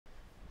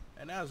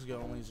And how's it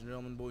going, ladies and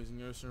gentlemen, boys and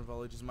girls from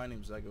villages? My name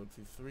is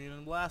DB333, and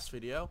in the last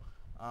video,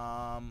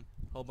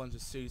 whole bunch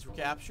of cities were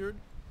captured.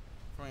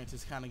 France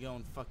is kind of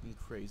going fucking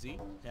crazy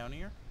down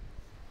here.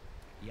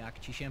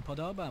 Jak ci się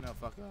podoba? No,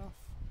 fuck off.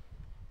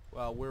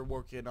 Well, we're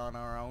working on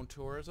our own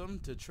tourism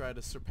to try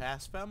to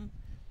surpass them.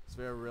 It's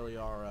really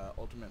our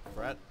ultimate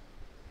threat.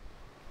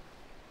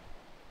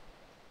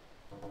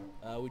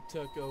 We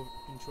took over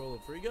control of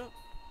Riga,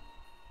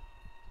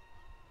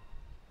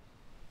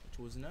 which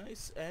was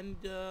nice, and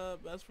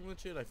that's pretty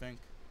much it, I think.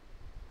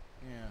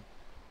 Yeah.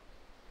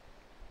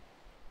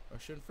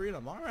 Russian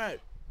freedom,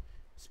 alright.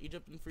 It's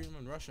Egypt and freedom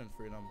and Russian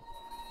freedom.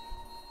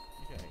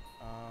 Okay,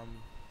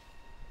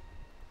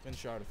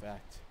 finish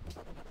artifact.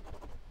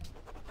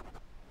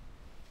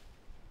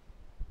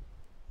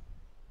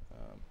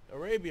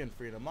 Arabian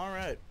freedom,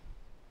 alright.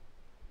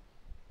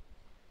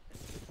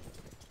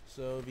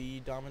 So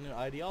the dominant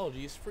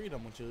ideology is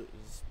freedom, which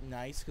is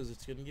nice because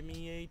it's going to give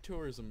me a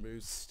tourism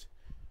boost.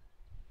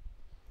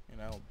 You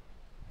know,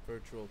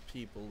 virtual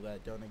people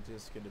that don't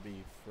exist going to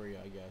be free,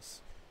 I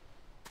guess.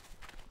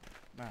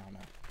 I don't know.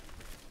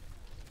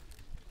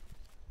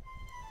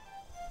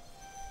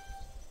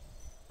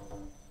 I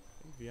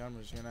think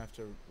Myanmar's going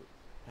to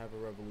have a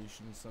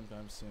revolution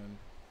sometime soon.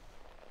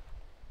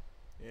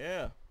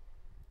 Yeah.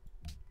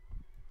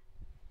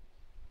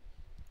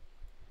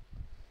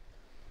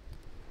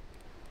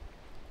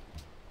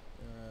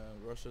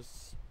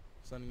 Russia's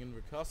sending in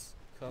the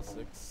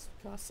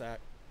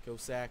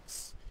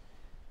Cossacks.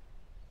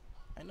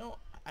 I know,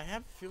 I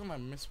have a feeling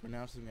I'm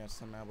mispronouncing that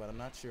somehow, but I'm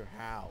not sure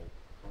how.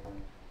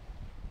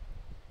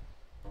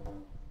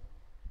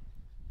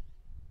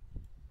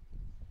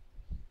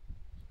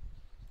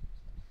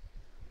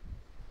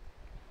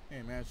 Hey,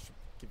 I managed to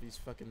get these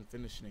fucking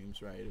Finnish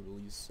names right at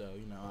least, so,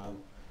 you know,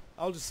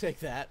 I'll just take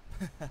that.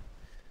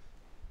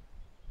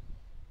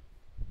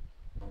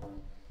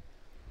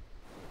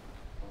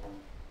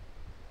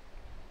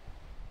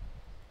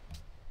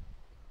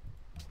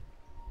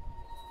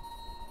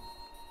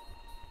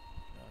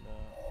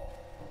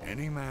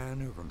 Any man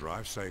who can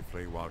drive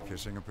safely while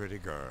kissing a pretty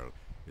girl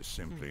is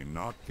simply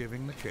not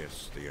giving the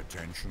kiss the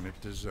attention it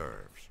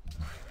deserves.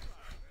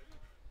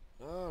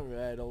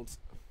 Alright, old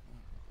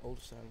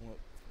son,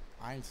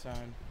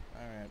 Einstein.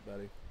 Alright,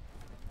 buddy.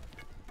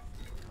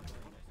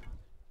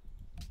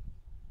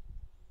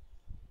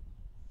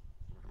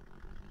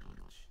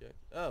 Shit.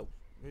 Oh,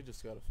 we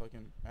just got a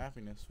fucking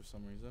happiness for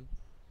some reason.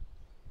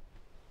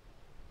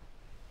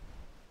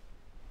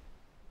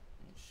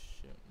 Oh,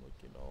 shit, look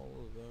at all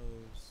of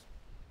those.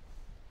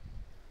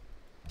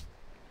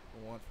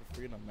 I want for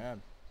freedom,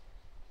 man.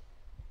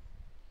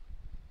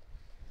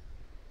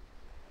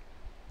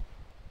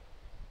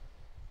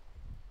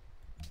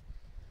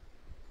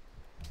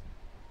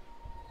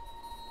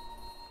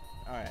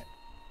 Alright.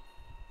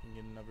 Can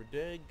get another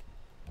dig.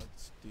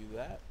 Let's do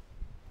that.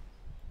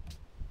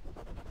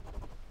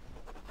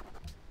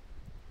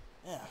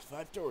 Yeah,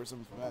 5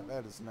 tourism for that.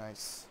 That is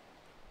nice.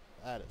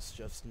 That is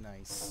just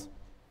nice.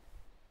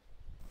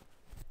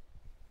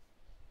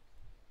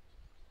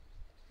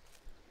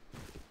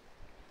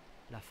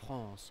 La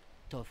France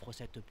t'offre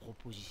cette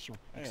proposition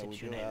Yeah, we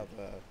do exceptionnelle.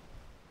 have,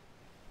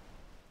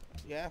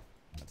 yeah,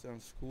 that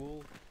sounds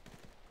cool.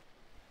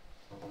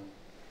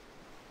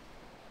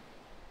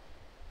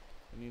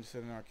 We need to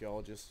send an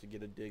archaeologist to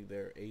get a dig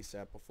there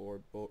ASAP before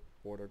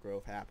border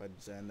growth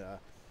happens, and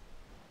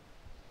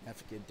have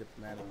to get a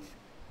diplomatic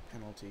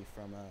penalty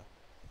from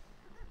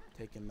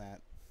taking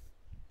that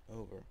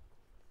over.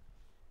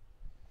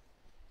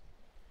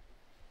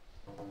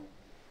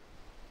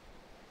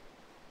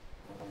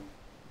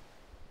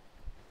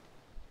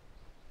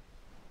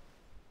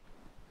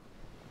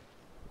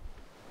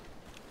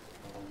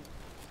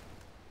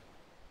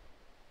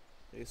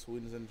 Okay,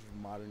 Sweden's into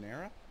the modern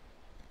era.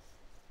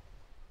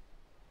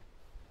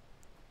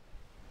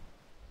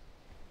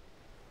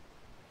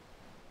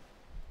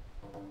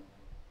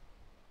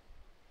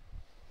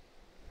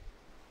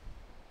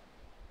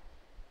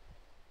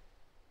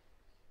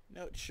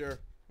 No, sure.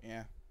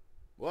 Yeah.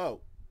 Whoa.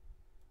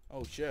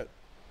 Oh shit.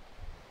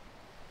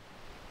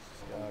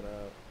 This has got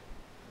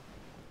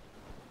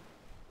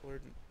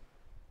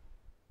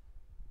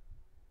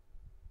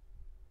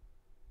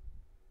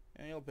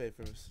and you'll pay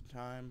for some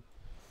time.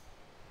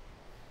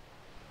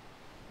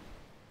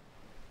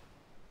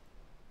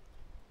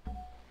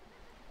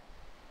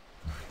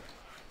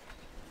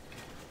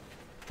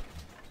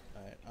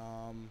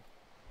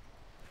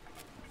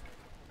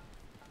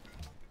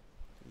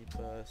 Keep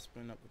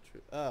spin up a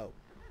tree. Oh.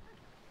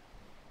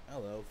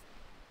 Hello.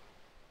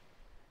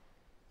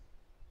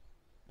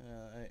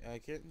 I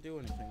can't do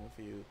anything with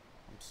you.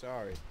 I'm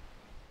sorry.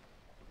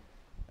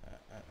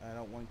 I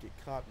don't want to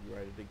get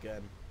copyrighted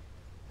again.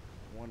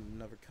 I want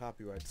another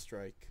copyright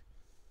strike.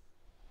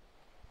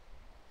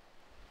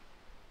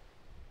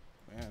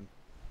 Man.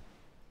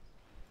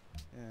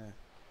 Yeah.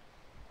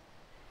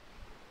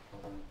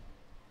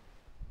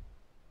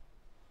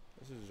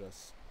 This is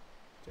just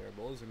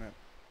terrible, isn't it?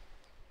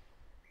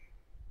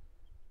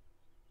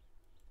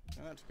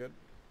 Oh, that's good.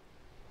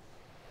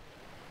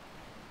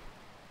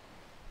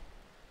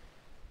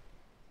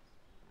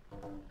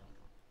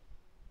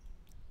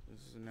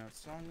 This is now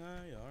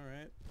Songhai,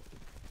 alright.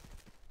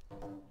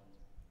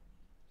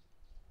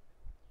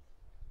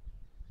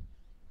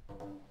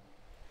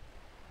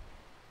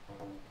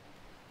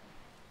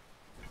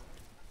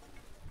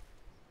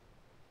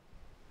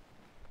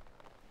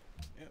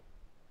 Yep.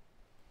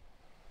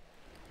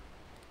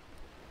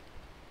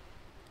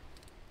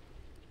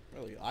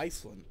 Really,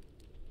 Iceland.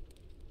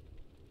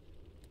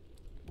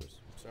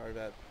 Sorry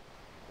about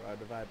the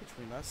divide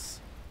between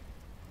us.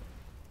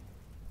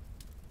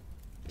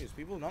 Jeez,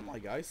 people don't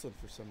like Iceland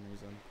for some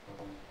reason.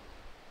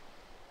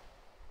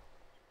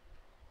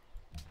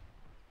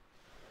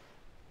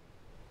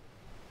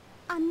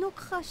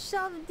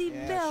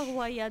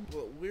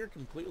 Well, we're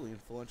completely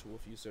influential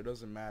with you, so it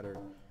doesn't matter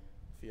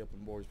if you open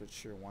borders, but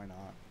sure, why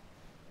not?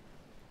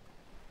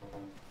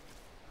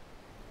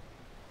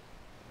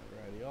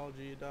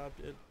 Ideology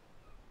adopted.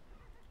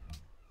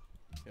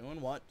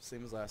 Doing what?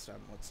 Same as last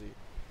time. Let's see.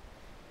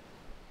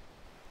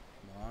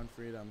 Come on,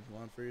 freedom.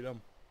 Come on,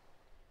 freedom.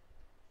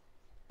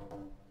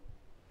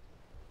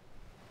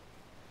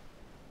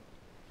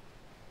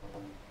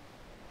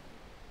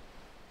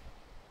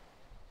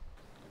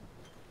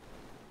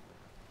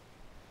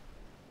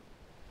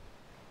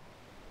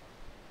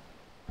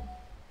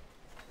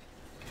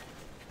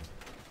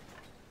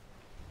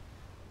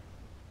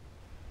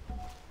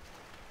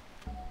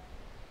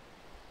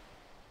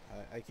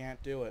 I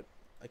can't do it.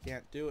 I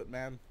can't do it,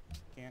 man.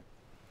 Can't.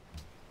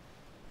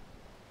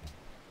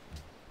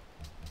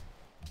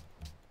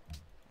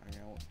 I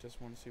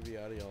just want to see the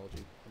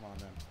ideology. Come on,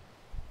 man.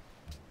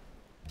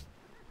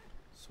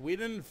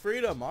 Sweden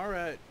freedom. All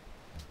right.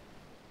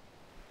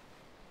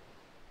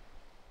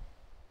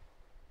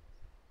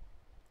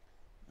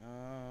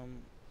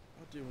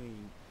 What do we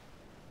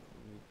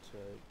need to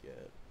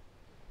get?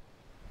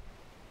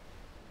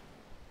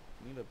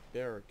 We need a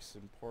barracks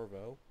in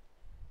Porvo.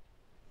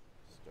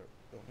 Start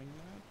building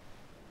that.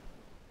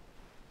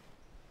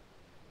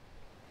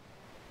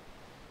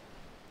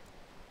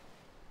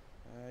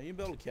 You can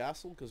build a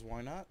castle, because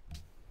why not?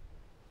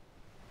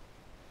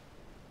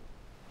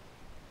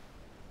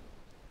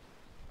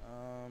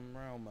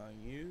 Roma,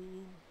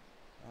 you,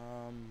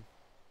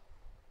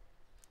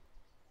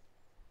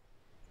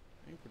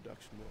 any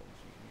production buildings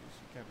you can use,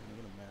 you kind of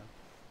need them, man.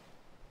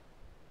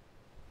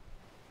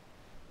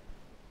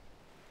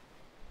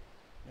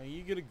 Now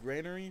you get a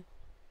granary?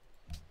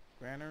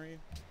 Granary?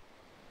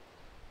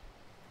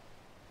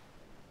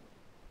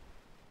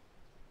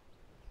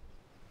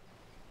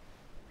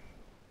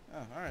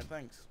 Oh, alright,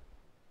 thanks.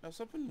 Now,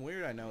 something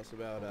weird I noticed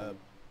about, the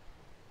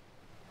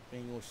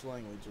English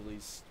language, at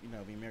least, you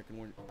know, the American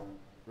word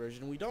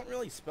version. We don't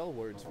really spell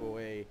words the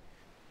way,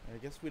 I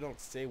guess we don't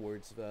say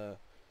words the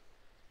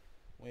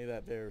way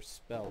that they're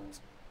spelt.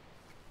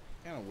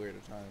 Kind of weird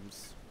at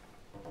times.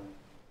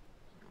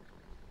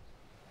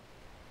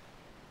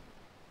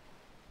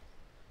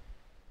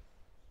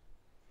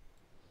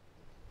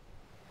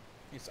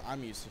 Yes,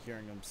 I'm used to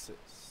hearing them said,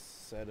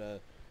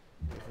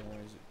 different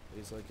ways.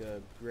 It's like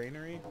a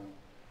granary.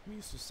 I'm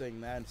used to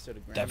saying that instead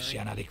of granary.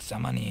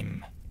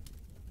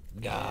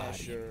 Yeah,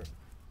 sure.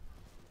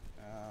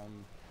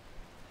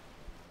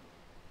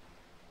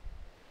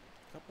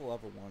 Couple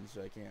other ones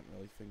that I can't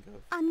really think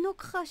of.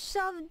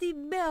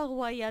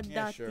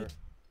 Yeah, sure.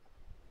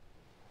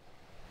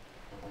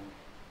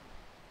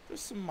 There's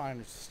some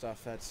minor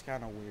stuff that's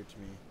kind of weird to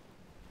me.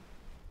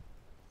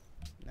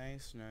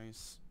 Nice,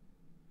 nice.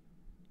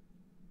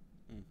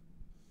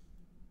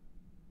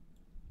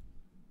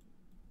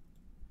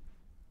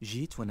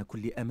 جيت وانا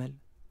كل امل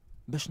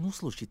باش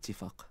نوصلوا لشي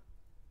اتفاق.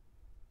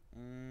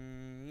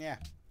 Yeah.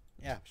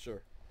 Yeah,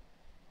 sure.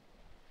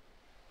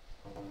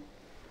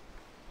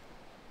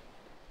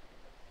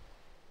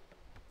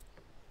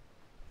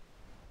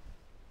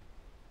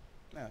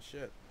 Ah,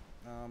 shit.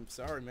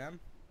 Sorry, man.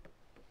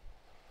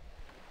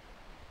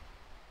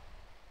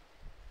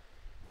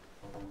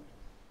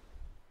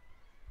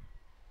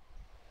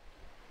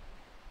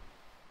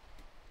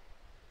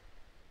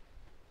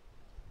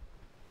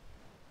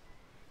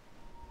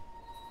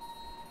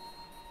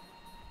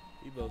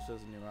 Ebo says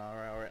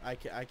alright.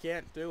 I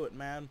can't do it,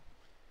 man.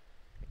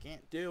 I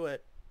can't do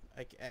it.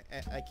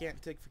 I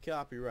can't take the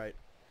copyright.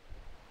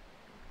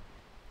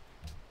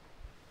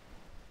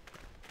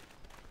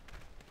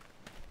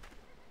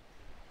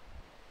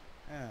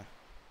 Yeah.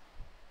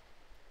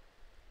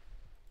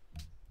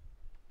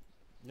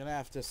 I'm gonna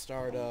have to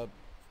start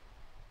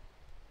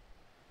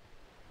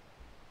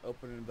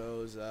opening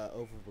those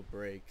over the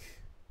break.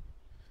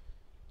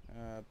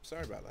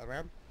 Sorry about that,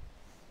 man.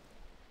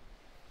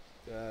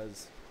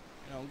 Because,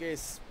 you know, in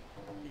case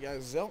you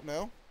guys don't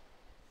know,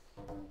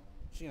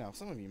 you know,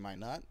 some of you might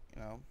not,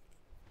 you know,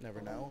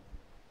 never know.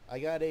 I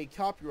got a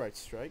copyright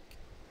strike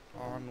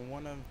on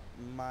one of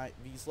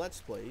these Let's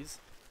Plays,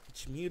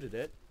 which muted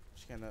it,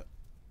 which kind of...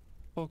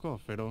 Fuck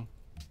off, Fiddle.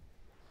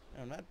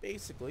 No, not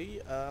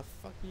basically,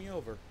 fucked me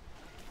over.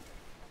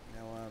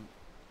 Now,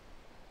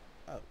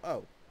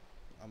 oh,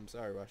 I'm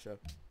sorry, Russia.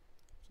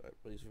 Sorry,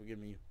 please forgive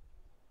me,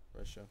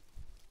 Russia.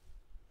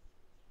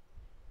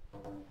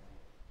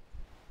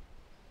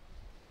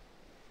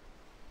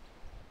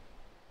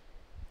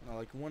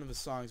 like one of the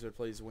songs that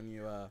plays when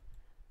you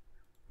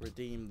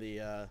redeem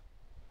the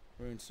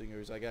Rune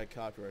Singers. I got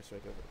copyright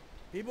strike over.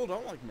 People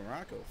don't like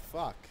Morocco.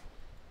 Fuck.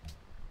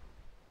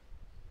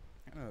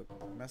 Kind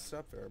of messed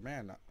up there,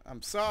 man.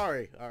 I'm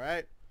sorry. All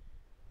right,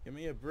 give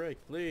me a break,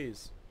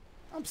 please.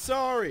 I'm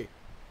sorry.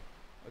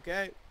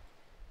 Okay.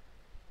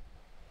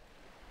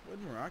 What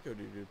did Morocco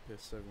do to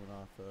piss everyone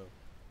off, though?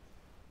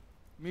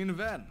 Min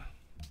vän.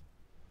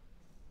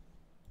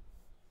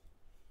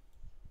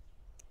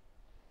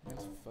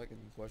 That's a fucking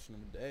question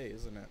of the day,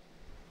 isn't it?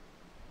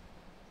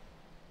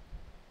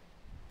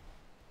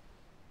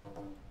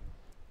 Well,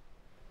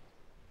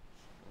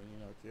 you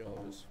know,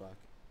 archaeologists, fuck.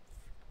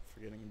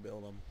 Forgetting to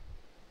build them.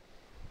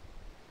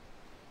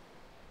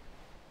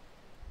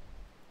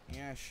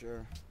 Yeah,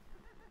 sure.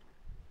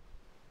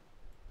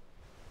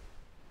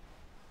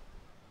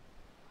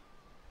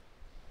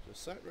 The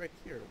set right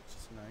here, which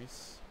is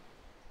nice.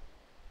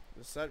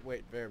 The set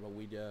wait there, but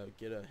we get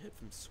a hit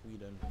from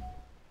Sweden.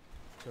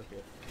 Took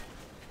it.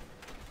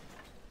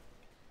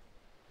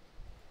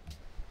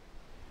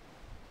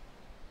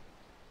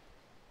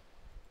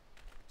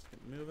 Let's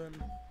get moving. To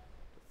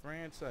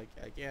France, I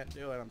can't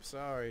do it. I'm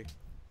sorry.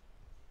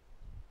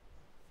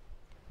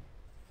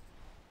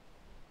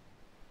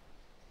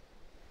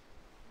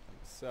 I'm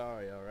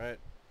sorry. All right.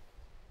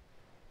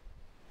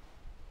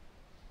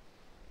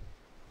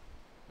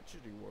 What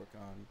should you work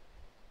on?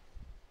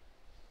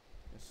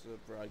 This is a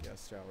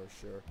broadcast tower,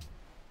 sure.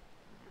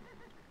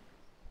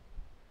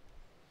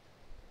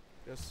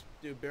 Just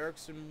do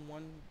barracks in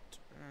one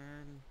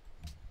turn.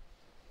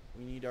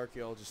 We need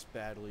archaeologists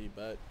badly,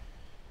 but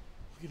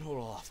we can hold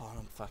off on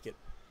them. Fuck it.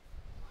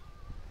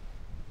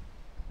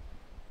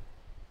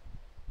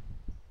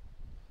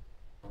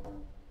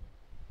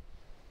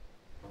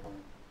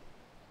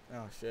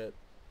 Oh shit.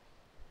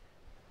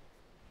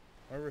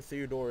 Wherever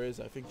Theodore is,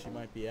 I think she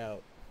might be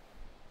out.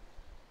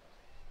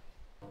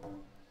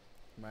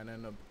 Might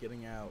end up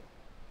getting out,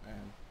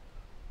 man.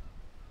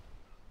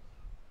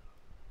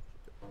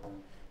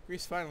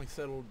 Greece finally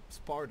settled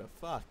Sparta.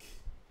 Fuck.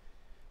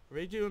 Are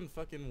they doing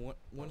fucking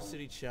one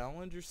city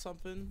challenge or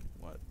something?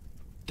 What?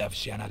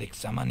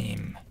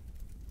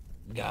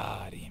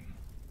 Garim.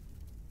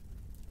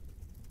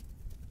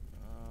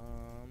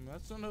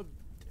 That's not a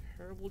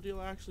terrible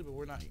deal actually, but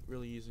we're not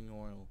really using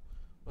oil.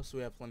 Plus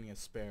we have plenty of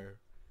spare.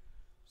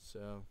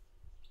 So.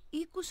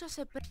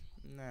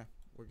 Nah,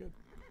 we're good.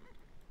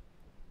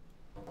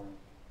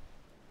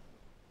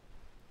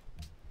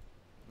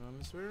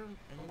 Is there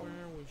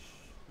anywhere we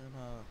should,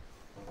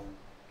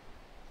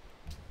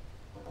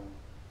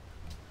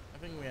 I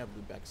think we have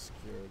Lubeck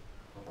secured.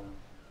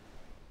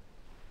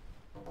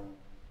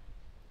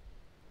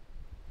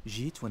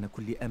 جيت وأنا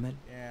كل أمل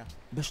Yeah.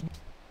 باش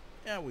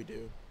Yeah, we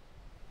do.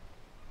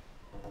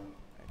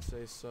 I'd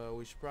say so.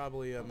 We should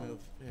probably move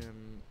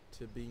him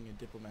to being a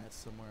diplomat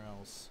somewhere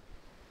else.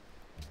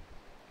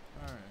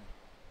 Alright.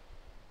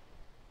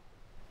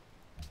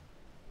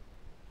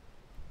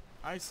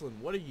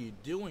 Iceland, what are you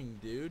doing,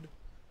 dude?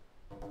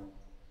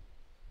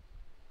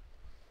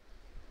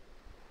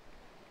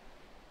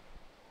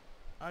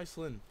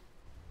 Iceland,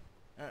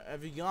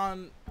 have you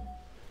gone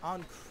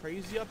on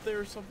crazy up there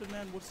or something,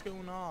 man? What's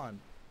going on?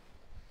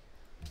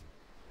 Okay,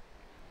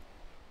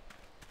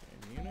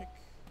 Munich.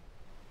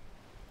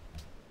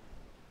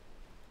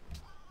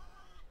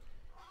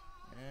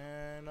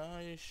 And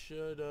I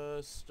should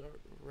start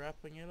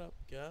wrapping it up,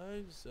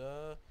 guys.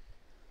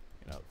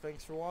 You know,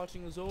 thanks for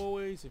watching as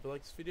always. If you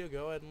like this video,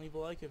 go ahead and leave a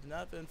like. If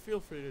not, then feel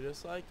free to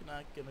dislike.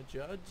 Not gonna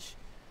judge.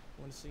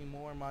 Want to see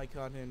more of my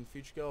content in the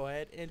future, go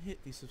ahead and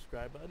hit the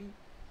subscribe button.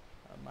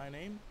 My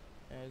name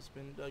has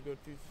been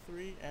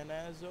DB333, and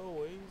as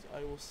always,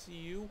 I will see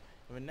you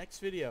in the next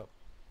video.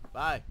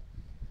 Bye.